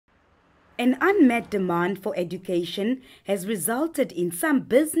An unmet demand for education has resulted in some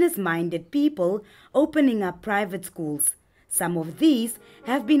business-minded people opening up private schools. Some of these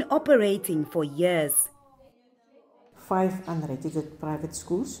have been operating for years. 5 unregistered private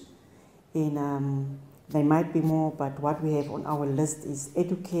schools, and there might be more, but what we have on our list is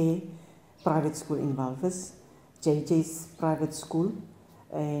Educare Private School in Walvis, JJ's Private School,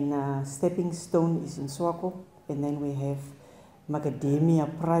 and Stepping Stone is in Swakop, and then we have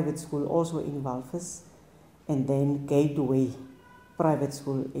Macadamia Private School also in Walvis, and then Gateway Private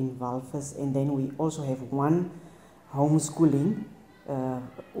School in Walvis, and then we also have one homeschooling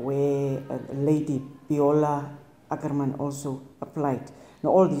where a lady, Biola Ackerman, also applied.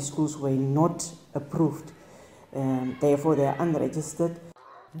 Now all these schools were not approved, therefore they are unregistered.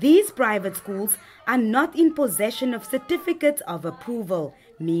 These private schools are not in possession of certificates of approval,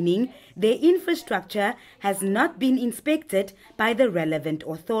 meaning their infrastructure has not been inspected by the relevant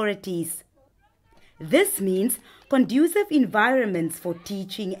authorities. This means conducive environments for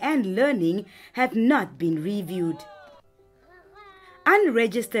teaching and learning have not been reviewed.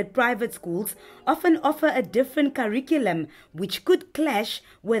 Unregistered private schools often offer a different curriculum which could clash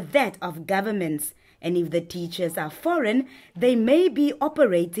with that of governments. And if the teachers are foreign, they may be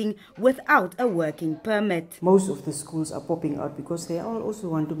operating without a working permit. Most of the schools are popping out because they all also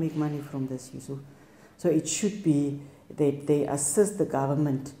want to make money from this. So it should be that they assist the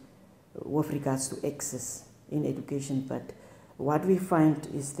government with regards to access in education. But what we find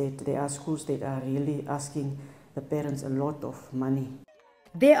is that there are schools that are really asking the parents a lot of money.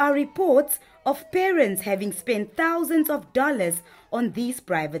 There are reports of parents having spent thousands of dollars on these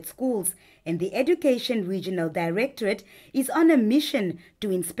private schools, and the Education Regional Directorate is on a mission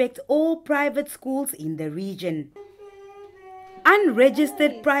to inspect all private schools in the region.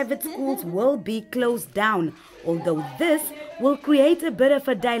 Unregistered private schools will be closed down, although this will create a bit of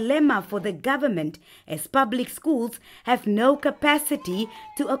a dilemma for the government, as public schools have no capacity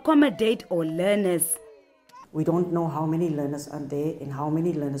to accommodate all learners. We don't know how many learners are there and how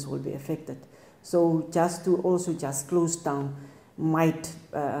many learners will be affected. So just to also just close down might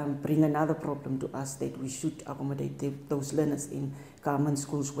bring another problem to us, that we should accommodate those learners in government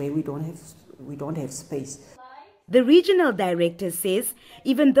schools where we don't have space. The regional director says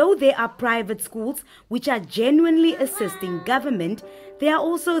even though there are private schools which are genuinely assisting government, there are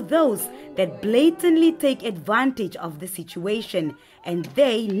also those that blatantly take advantage of the situation, and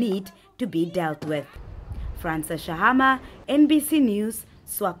they need to be dealt with. Franca Shahama, NBC News,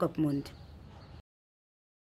 Swakopmund.